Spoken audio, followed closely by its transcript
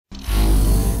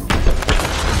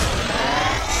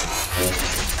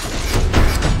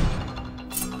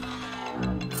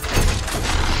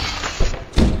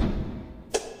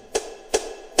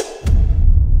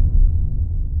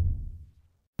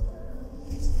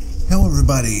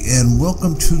everybody, and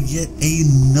welcome to yet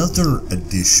another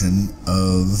edition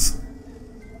of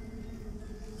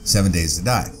 7 Days to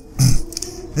Die.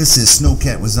 This is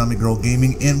Snowcat with Zombiegirl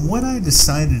Gaming, and what I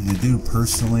decided to do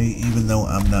personally, even though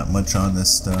I'm not much on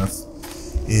this stuff,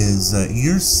 is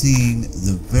you're seeing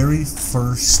the very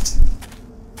first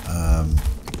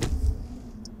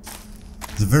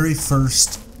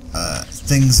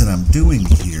things that I'm doing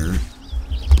here.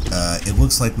 It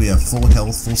looks like we have full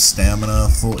health, full stamina,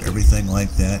 full everything like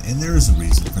that, and there is a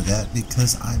reason for that,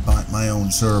 because I bought my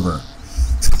own server.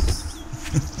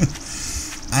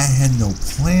 I had no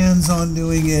plans on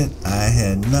doing it, I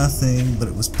had nothing, but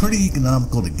it was pretty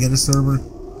economical to get a server.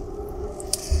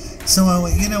 So I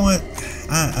went, you know what,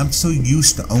 I'm so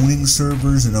used to owning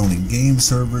servers and owning game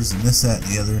servers and this, that,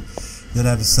 and the other, that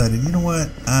I decided, you know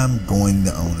what, I'm going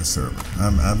to own a server.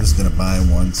 I'm just going to buy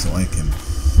one so I can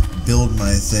build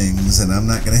my things, and I'm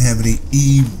not going to have any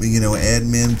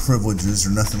admin privileges or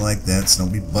nothing like that, so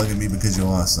don't be bugging me because you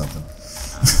lost something.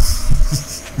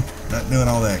 Not doing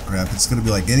all that crap. It's going to be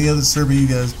like any other server you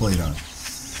guys played on.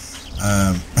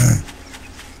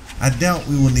 I doubt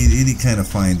we will need any kind of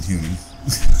fine-tuning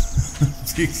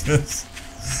because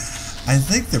I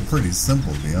think they're pretty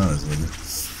simple, to be honest with you.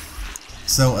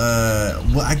 So,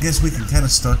 well, I guess we can kind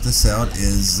of start this out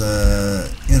as,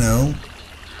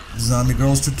 Zombie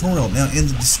Girl's tutorial. Now, in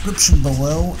the description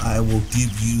below, I will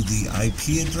give you the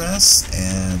IP address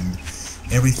and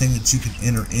everything that you can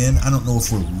enter in. I don't know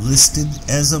if we're listed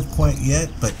as of quite yet,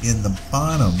 but in the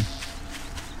bottom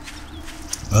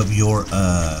of your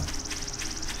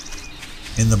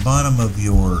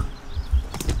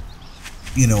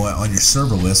on your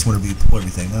server list, whenever you pull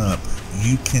everything up,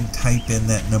 you can type in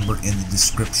that number in the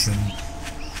description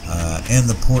and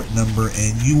the port number,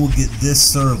 and you will get this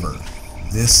server.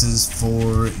 This is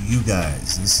for you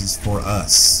guys. This is for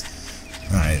us.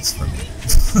 Alright, it's for me.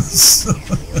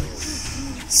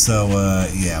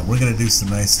 Yeah, we're going to do some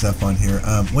nice stuff on here.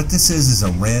 What this is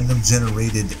a random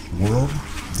generated world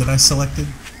that I selected.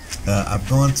 I've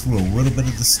gone through a little bit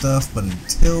of the stuff, but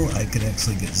until I can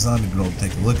actually get Zombie Girl to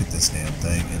take a look at this damn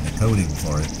thing and the coding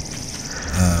for it,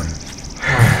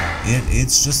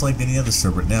 it's just like any other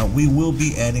server. Now, we will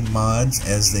be adding mods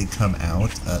as they come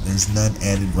out. There's none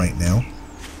added right now.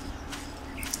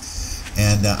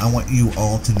 And I want you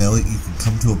all to know that you can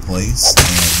come to a place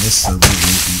and this server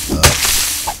will be up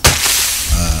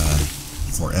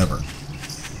forever.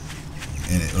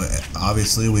 And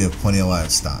obviously we have plenty of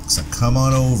livestock. So come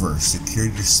on over, secure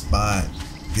your spot,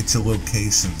 get your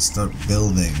location, start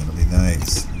building. It'll be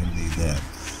nice. You're going to need that.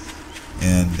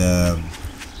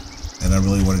 And I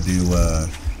really want to do,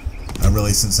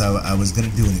 since I was going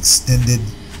to do an extended,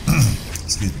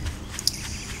 excuse me.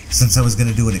 Since I was going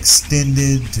to do an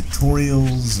extended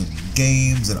tutorials and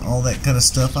games and all that kind of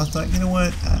stuff, I thought, you know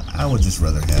what, I would just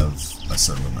rather have a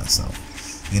server myself.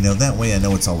 That way I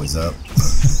know it's always up.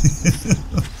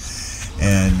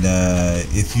 And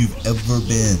if you've ever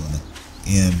been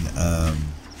in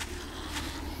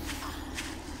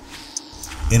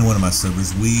one of my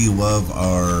servers, we love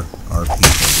our people.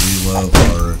 We love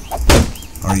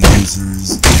our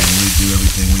users, and we do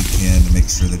everything we can to make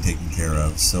sure they're taken care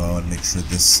of. So I want to make sure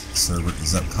this server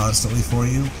is up constantly for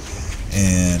you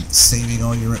and saving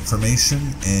all your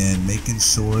information and making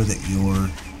sure that you're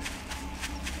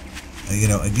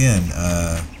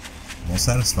well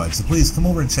satisfied. So please come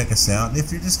over and check us out, and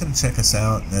if you're just going to check us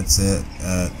out, that's it,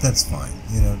 that's fine.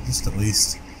 Just at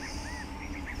least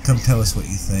come tell us what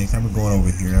you think. I'm going over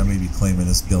here, I may be claiming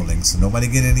this building, so nobody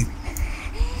get any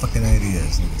fucking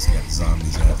ideas. Look, I got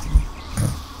zombies after me.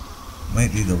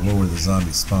 Might need to lower the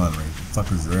zombie spawn rate. The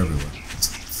fuckers are everywhere.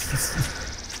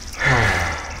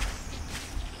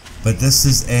 But this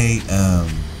is a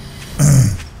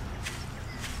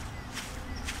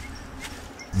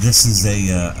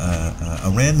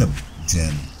random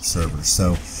gen server,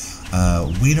 so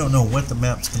we don't know what the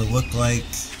map's going to look like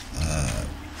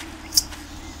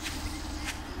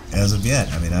as of yet.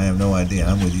 I mean, I have no idea.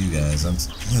 I'm with you guys.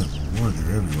 Good Lord,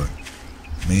 they're everywhere.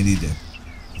 May need to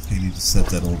set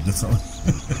that a little differently.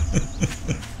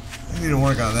 I need to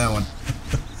work on that one.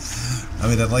 I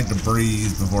mean, I'd like to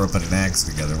breathe before I put an axe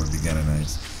together. Would be kind of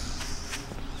nice.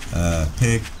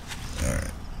 Pig.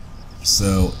 Alright.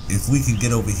 So, if we can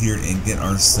get over here and get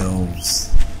ourselves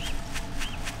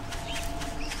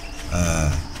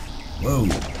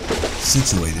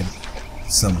situated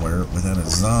somewhere without a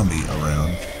zombie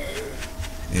around,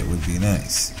 it would be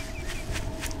nice.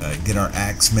 Get our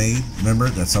axe made. Remember,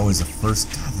 that's always the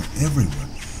first. God, they're everywhere.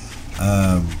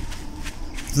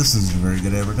 This isn't a very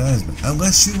good advertisement.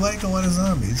 Unless you like a lot of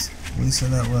zombies. At least they're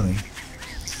not running.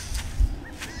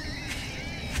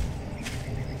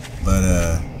 But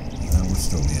we're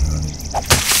still being hunted.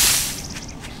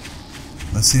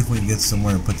 Let's see if we can get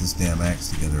somewhere and put this damn axe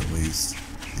together at least.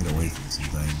 Get away from some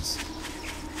things.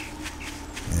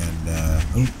 And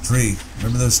oh, tree!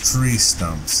 Remember those tree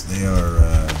stumps? They are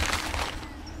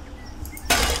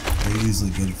they're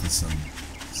usually good for some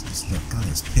stuff. God,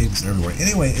 there's pigs everywhere.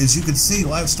 Anyway, as you can see,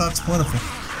 livestock's plentiful.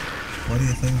 Plenty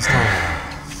of things to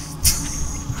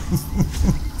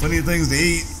plenty of things to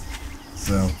eat.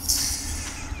 So,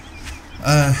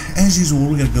 as usual,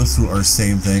 we're going to go through our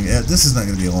same thing. This is not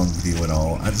going to be a long video at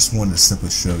all. I just wanted to simply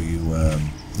show you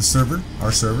the server,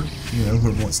 our server. You know,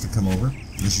 whoever wants to come over.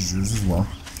 This is yours as well.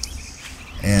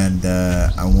 And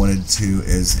I wanted to,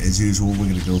 as usual, we're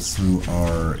going to go through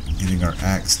our getting our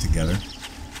axe together.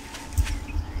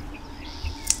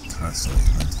 Constantly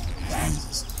hunting.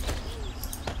 Jesus.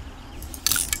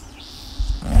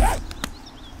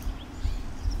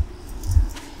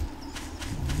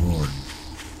 Lord.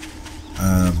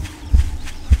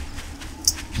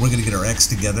 We're going to get our axe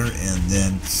together, and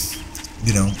then,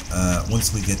 you know,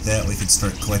 once we get that, we can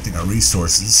start collecting our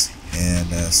resources and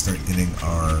start getting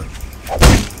our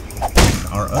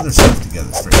other stuff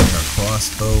together. Start getting our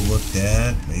crossbow looked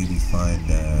at. Maybe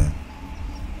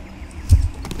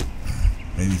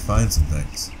find some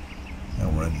things.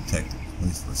 Now we're undetected, at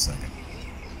least for a second.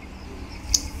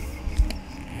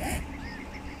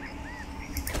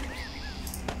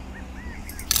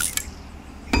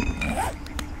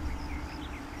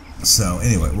 So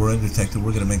anyway, we're undetected.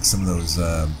 We're going to make some of those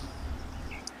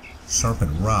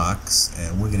sharpened rocks,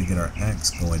 and we're going to get our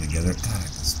axe going together. God,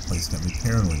 this place got me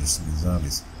paranoid. There's some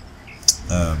zombies.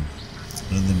 And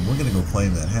then we're going to go play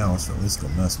in that house, or at least go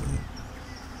mess with it.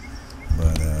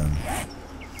 But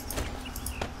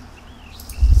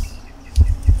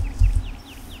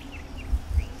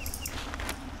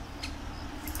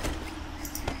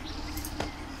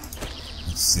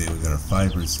let's see, we got our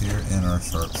fibers here and our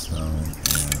sharp stone,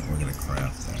 and we're going to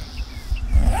craft that.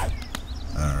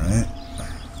 Alright.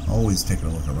 Always taking a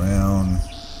look around.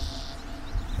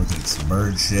 Looking at some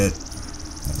bird shit.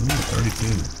 Ooh,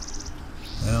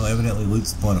 32. Well, evidently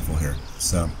loot's plentiful here,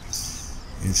 so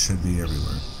it should be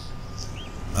everywhere.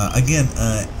 Again,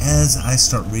 as I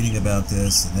start reading about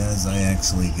this, and as I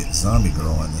actually get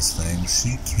Zombiegirl on this thing,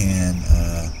 she can,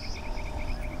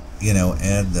 you know,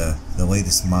 add the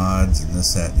latest mods and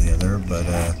this, that, and the other. But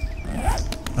I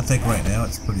think right now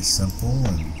it's pretty simple,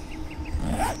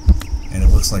 and it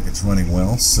looks like it's running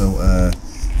well. So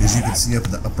as you can see up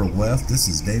in the upper left, this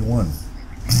is day 1.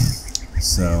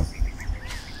 So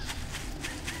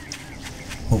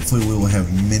hopefully we will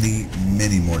have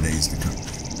many more days to come.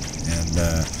 And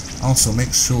also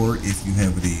make sure, if you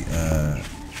have any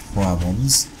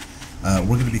problems,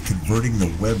 we're going to be converting the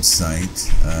website,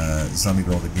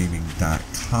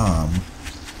 Zombiegirlgaming.com,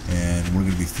 and we're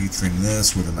going to be featuring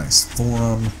this with a nice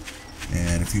forum.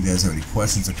 And if you guys have any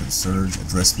questions or concerns,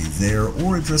 address me there,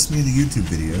 or address me in the YouTube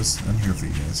videos. I'm here for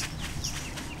you guys.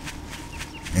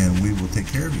 And we will take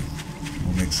care of you.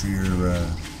 We'll make sure you're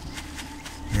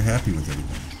happy with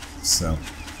everything. So,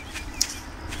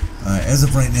 as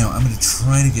of right now, I'm going to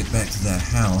try to get back to that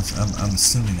house. I'm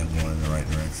assuming I'm going in the right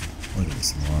direction. Look at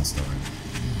this, I'm lost already.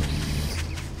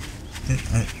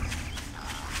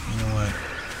 You know what?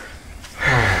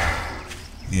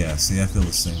 Yeah, see, I feel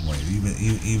the same way.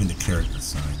 Even the character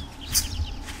sign.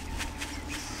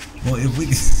 Well, if we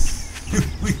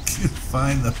can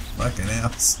find the fucking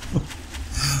house,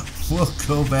 we'll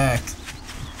go back.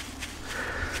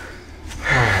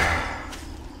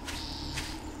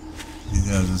 You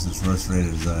guys are just as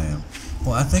frustrated as I am.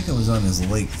 Well, I think it was on this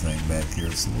lake thing back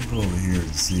here, so we'll go over here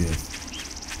and see if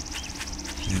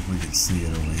we can see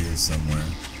it over here somewhere.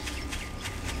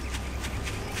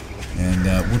 And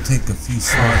we'll take a few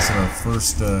shots at our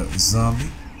first zombie.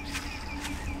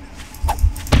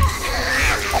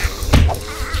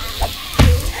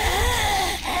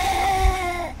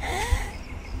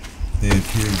 They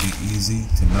appear to be easy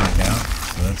to knock out,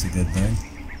 so that's a good thing.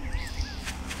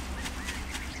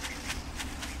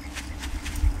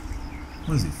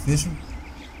 What is he, fishing?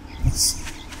 Is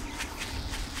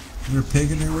there a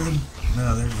pig in there with him?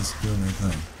 No, they're just doing their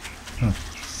thing. Huh.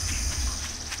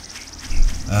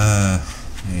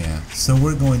 Yeah. So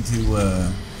we're going to,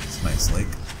 it's a nice lake.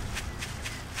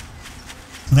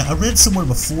 Now, I read somewhere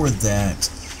before that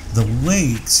the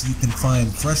lakes, you can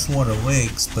find freshwater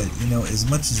lakes, but, you know, as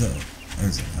much as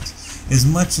there's a house. As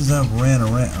much as I've ran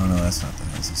around, oh no, that's not the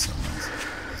house, it's something else.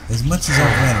 As much as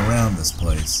I've ran around this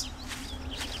place,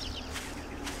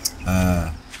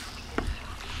 I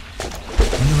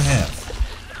never have.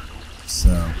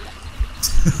 So,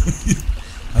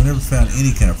 I've never found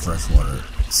any kind of freshwater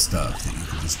stuff that you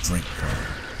can just drink from.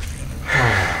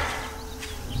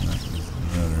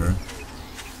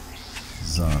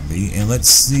 zombie, and let's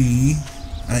see.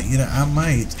 You know, I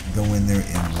might go in there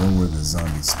and lower the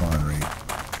zombie spawn rate,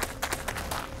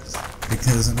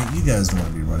 because I mean, you guys don't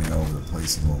want to be running all over the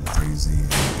place and going crazy,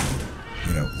 and,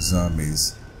 you know,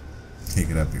 zombies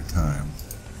taking up your time.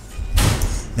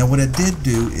 Now, what I did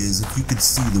do is, if you could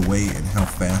see the way and how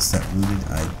fast that looted,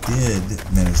 I did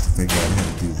manage to figure out how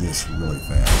to do this really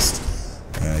fast.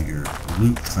 Your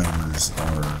loot timers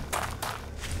are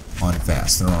on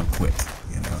fast; they're on quick.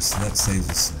 You know, so that saves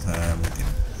us some time. We can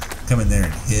come in there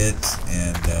and hit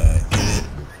it.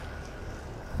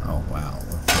 Oh wow!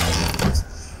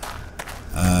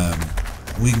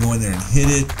 We can go in there and hit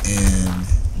it and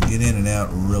get in and out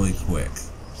really quick.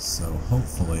 So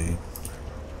hopefully,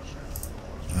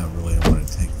 I really don't want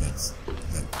to take that.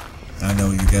 I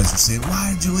know you guys are saying,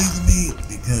 "Why did you leave the meat?"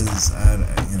 Because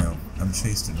you know, I'm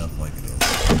chased enough like it is.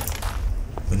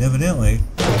 But evidently,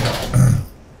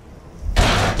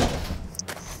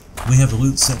 we have the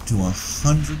loot set to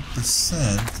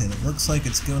 100%, and it looks like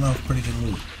it's giving off pretty good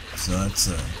loot. So that's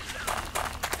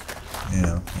you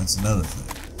know, that's another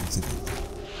thing. That's a good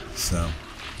thing.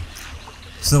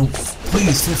 So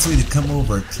please feel free to come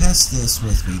over, test this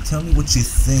with me. Tell me what you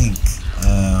think.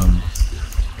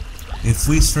 If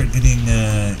we start getting,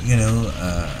 you know,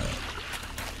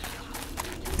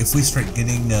 if we start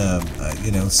getting,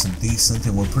 you know, some decent,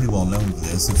 and we're pretty well known for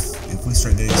this. If we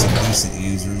start getting some decent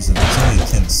users, and it's only a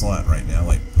 10 slot right now,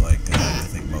 like I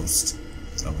think most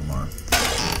of them are.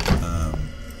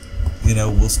 You know,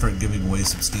 we'll start giving away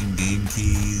some Steam game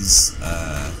keys,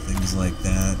 things like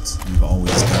that. We've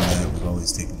always done that. We've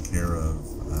always taken care of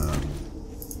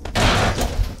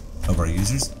our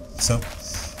users. So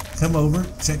come over,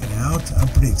 check it out. I'm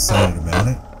pretty excited about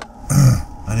it.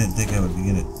 I didn't think I would be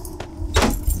in it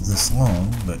this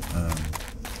long, but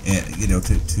and, you know,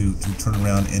 to turn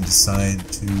around and decide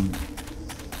to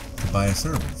buy a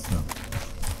server. So,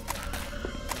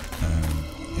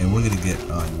 and we're gonna get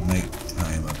on night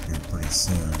time up here pretty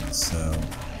soon. So,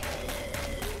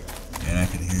 and I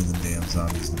can hear the damn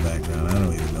zombies in the background. I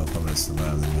don't even know if I'm gonna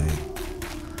survive the night.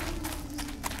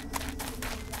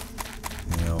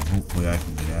 You know, hopefully I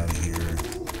can get out of here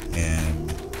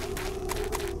and,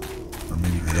 or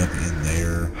maybe get up in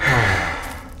there.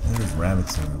 There's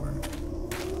rabbits everywhere.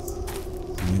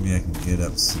 Maybe I can get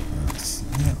up.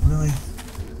 Yeah, really?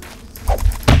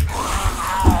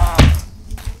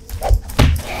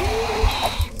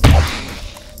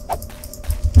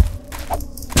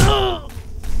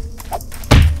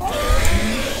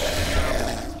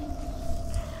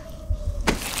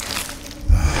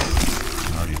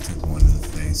 I already took one to the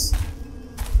face.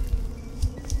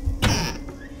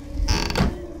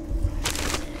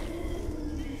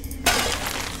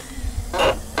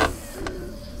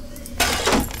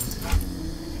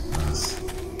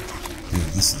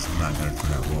 This is not going to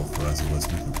turn out well for us unless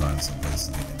we can find some place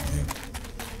to get into.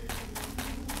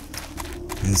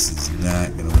 This is not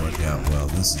going to work out well.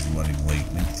 This is running late,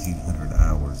 1900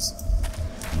 hours.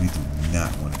 We do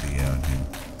not want to be out here.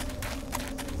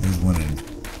 There's running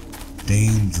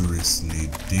dangerously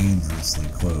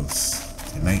close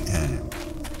to nighttime.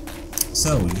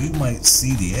 So you might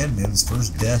see the admin's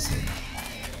first death in.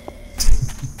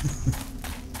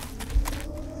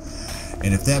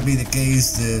 And if that be the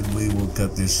case, then we will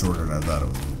cut this shorter than I thought it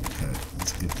was going to be cut.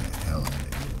 Let's get the hell out of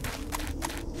here.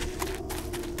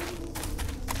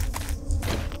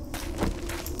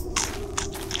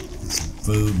 Get some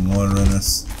food and water in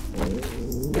us.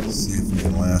 See if we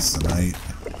can last the night.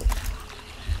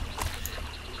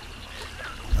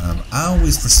 I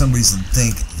always, for some reason,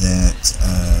 think that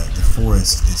the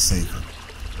forest is safer.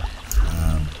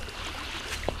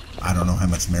 I don't know how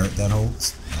much merit that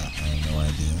holds. I have no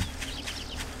idea.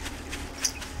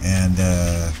 And,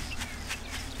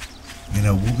 you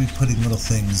know, we'll be putting little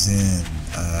things in.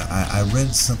 I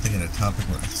read something in a topic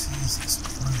where, Jesus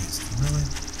Christ, really?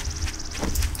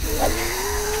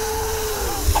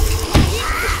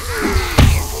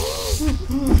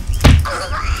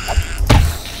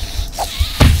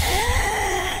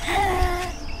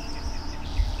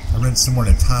 I read somewhere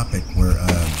in a topic where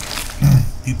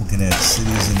people can add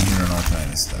cities in here and all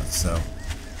kind of stuff. So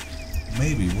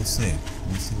maybe we'll see.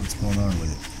 We'll see what's going on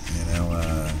with it. You know,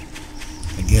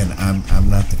 again, I'm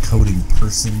not the coding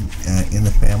person in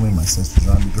the family. My sister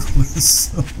Zombiegirl is.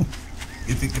 So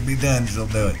if it can be done, she'll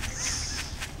do it.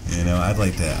 You know, I'd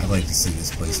like to see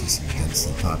this place with some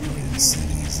densely populated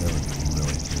cities. That would be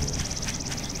really cool.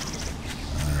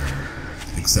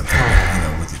 Except for, you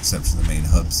know, with the exception of the main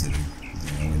hub city.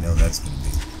 You know, we know that's going to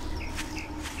be.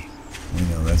 We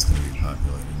know that's going to be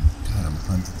populated. God, I'm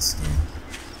hunting still.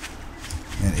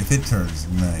 And if it turns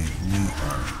night, we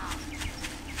are.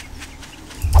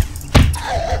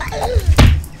 If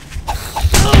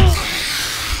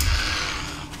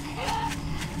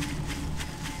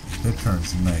it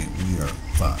turns night, we are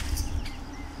fucked.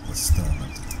 We're still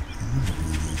hunting. Can you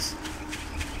believe this?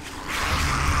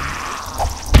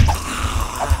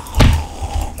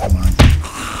 Come on.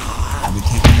 Let me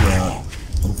take you out.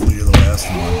 Hopefully you're the last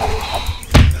one.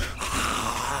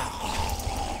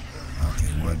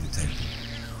 Okay, we're undetected.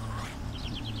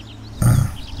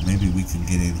 Maybe we can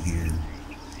get in here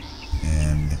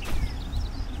and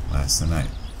last the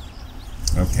night.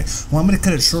 Okay, well I'm going to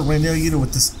cut it short right now. You know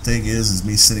what this thing is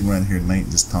me sitting around here at night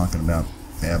and just talking about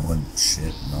babbling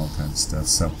shit and all kinds of stuff.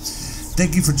 So,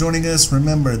 thank you for joining us.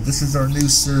 Remember, this is our new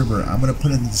server. I'm going to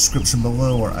put in the description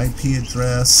below our IP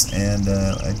address, and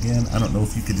again, I don't know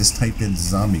if you could just type in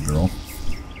Zombiegirl,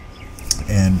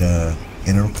 and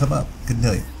it'll come up. Couldn't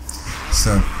tell you.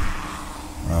 So,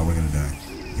 oh, we're going to die.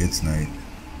 It's night,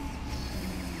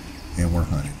 and we're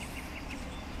hunting.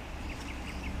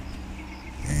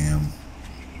 Damn.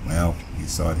 Well, you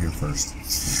saw it here first.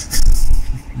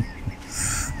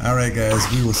 Alright guys,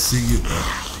 we will see you.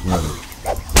 Where are they?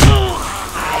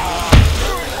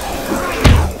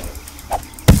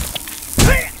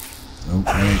 Oh,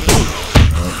 I ain't.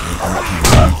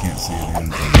 Oh, I can't see it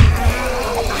again.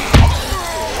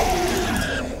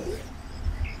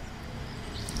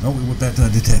 Oh, we went back to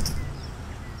undetected.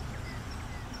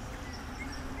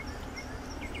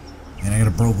 And I got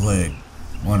a broke leg.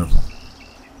 Wonderful.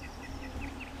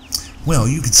 Well,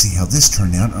 you can see how this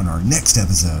turned out on our next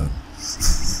episode.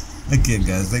 Again,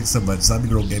 guys, thanks so much.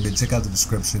 Zombiegirl Gaming. Check out the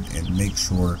description and make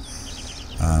sure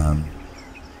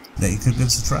that you could give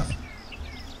us a try.